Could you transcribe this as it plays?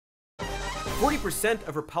40%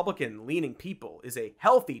 of Republican-leaning people is a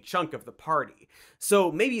healthy chunk of the party.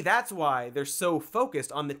 So maybe that's why they're so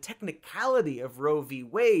focused on the technicality of Roe v.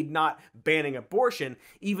 Wade not banning abortion,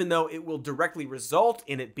 even though it will directly result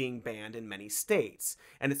in it being banned in many states.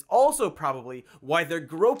 And it's also probably why they're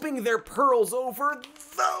groping their pearls over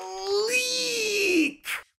the leak!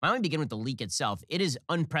 Why don't we begin with the leak itself? It is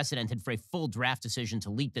unprecedented for a full draft decision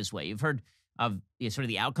to leak this way. You've heard of sort of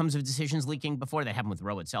the outcomes of decisions leaking before. That happened with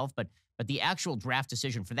Roe itself, but the actual draft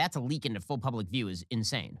decision, for that to leak into full public view, is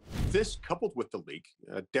insane. This, coupled with the leak,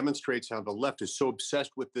 demonstrates how the left is so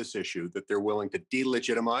obsessed with this issue that they're willing to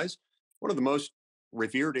delegitimize one of the most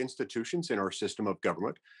revered institutions in our system of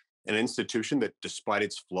government, an institution that, despite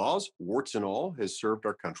its flaws, warts and all, has served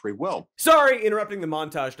our country well. Sorry, interrupting the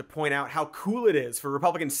montage to point out how cool it is for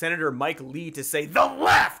Republican Senator Mike Lee to say the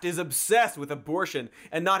left is obsessed with abortion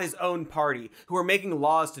and not his own party, who are making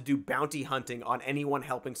laws to do bounty hunting on anyone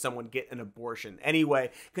helping someone get an abortion.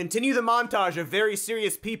 Anyway, continue the montage of very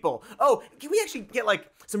serious people. Oh, can we actually get like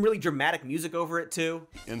some really dramatic music over it too?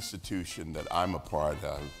 The institution that I'm a part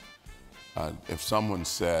of, if someone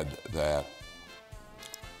said that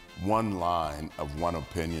one line of one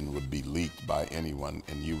opinion would be leaked by anyone,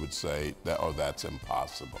 and you would say that, oh, that's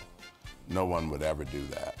impossible. No one would ever do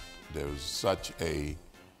that. There's such a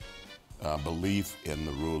belief in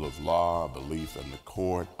the rule of law, a belief in the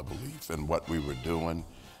court, a belief in what we were doing,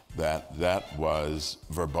 that was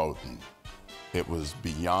verboten. It was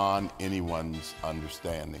beyond anyone's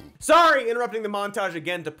understanding. Sorry, interrupting the montage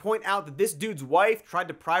again to point out that this dude's wife tried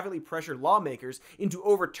to privately pressure lawmakers into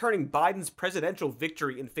overturning Biden's presidential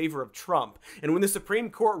victory in favor of Trump. And when the Supreme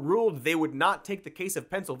Court ruled they would not take the case of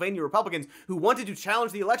Pennsylvania Republicans who wanted to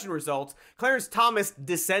challenge the election results, Clarence Thomas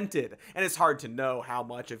dissented. And it's hard to know how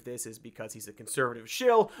much of this is because he's a conservative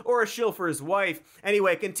shill or a shill for his wife.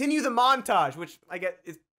 Anyway, continue the montage, which I get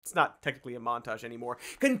it's not technically a montage anymore.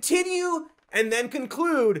 Continue and then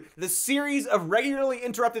conclude the series of regularly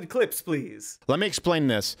interrupted clips, please. Let me explain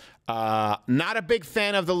this. Not a big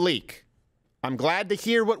fan of the leak. I'm glad to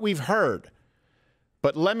hear what we've heard.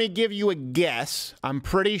 But let me give you a guess. I'm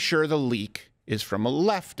pretty sure the leak is from a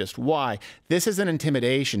leftist. Why? This is an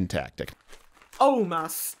intimidation tactic. Oh, my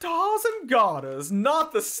stars and garters,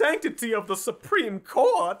 not the sanctity of the Supreme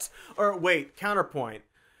Court. Or wait, counterpoint.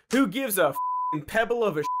 Who gives a pebble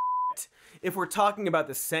of a shit if we're talking about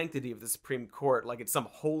the sanctity of the Supreme Court like it's some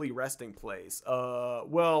holy resting place?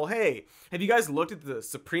 Well, hey, have you guys looked at the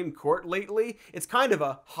Supreme Court lately? It's kind of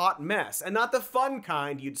a hot mess, and not the fun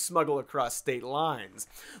kind you'd smuggle across state lines.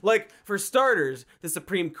 Like, for starters, the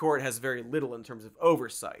Supreme Court has very little in terms of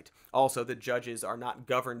oversight. Also, the judges are not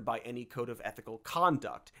governed by any code of ethical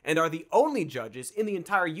conduct, and are the only judges in the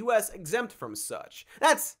entire US exempt from such.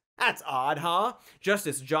 That's odd, huh?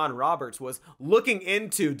 Justice John Roberts was looking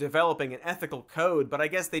into developing an ethical code, but I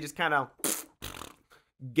guess they just kind of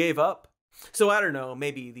gave up. So I don't know,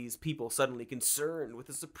 maybe these people suddenly concerned with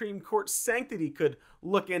the Supreme Court's sanctity could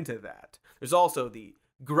look into that. There's also the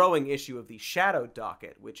growing issue of the shadow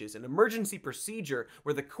docket, which is an emergency procedure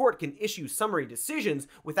where the court can issue summary decisions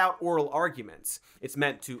without oral arguments. It's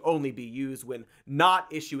meant to only be used when not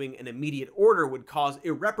issuing an immediate order would cause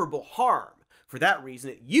irreparable harm. For that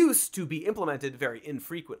reason, it used to be implemented very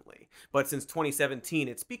infrequently, but since 2017,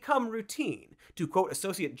 it's become routine. To quote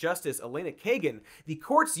Associate Justice Elena Kagan, the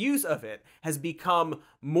court's use of it has become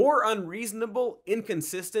more unreasonable,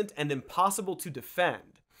 inconsistent, and impossible to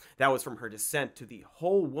defend. That was from her dissent to the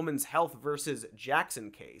Whole Woman's Health versus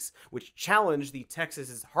Jackson case, which challenged the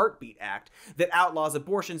Texas's Heartbeat Act that outlaws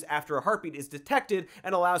abortions after a heartbeat is detected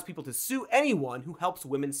and allows people to sue anyone who helps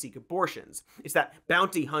women seek abortions. It's that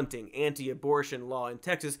bounty hunting, anti-abortion law in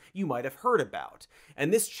Texas you might have heard about.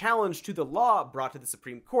 And this challenge to the law brought to the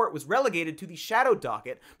Supreme Court was relegated to the shadow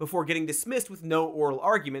docket before getting dismissed with no oral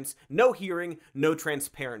arguments, no hearing, no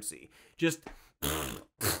transparency. Just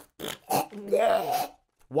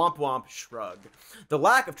womp womp shrug. The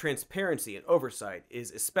lack of transparency and oversight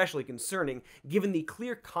is especially concerning given the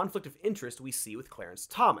clear conflict of interest we see with Clarence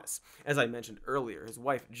Thomas. As I mentioned earlier, his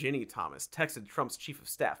wife Ginny Thomas texted Trump's chief of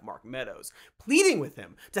staff Mark Meadows, pleading with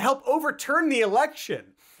him to help overturn the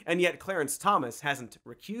election. And yet Clarence Thomas hasn't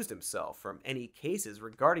recused himself from any cases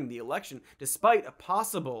regarding the election despite a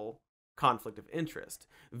possible conflict of interest.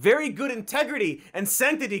 Very good integrity and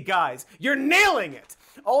sanctity, guys. You're nailing it.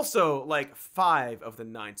 Also, like 5 of the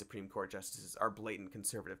 9 Supreme Court justices are blatant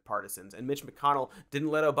conservative partisans, and Mitch McConnell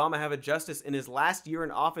didn't let Obama have a justice in his last year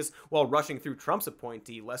in office while rushing through Trump's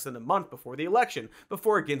appointee less than a month before the election,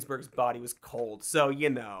 before Ginsburg's body was cold. So,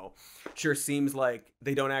 you know, sure seems like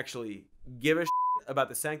they don't actually give a shit about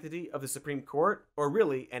the sanctity of the Supreme Court, or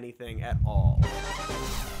really anything at all.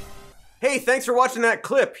 Hey, thanks for watching that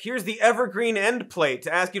clip. Here's the evergreen end plate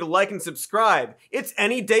to ask you to like and subscribe. It's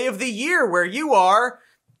any day of the year where you are.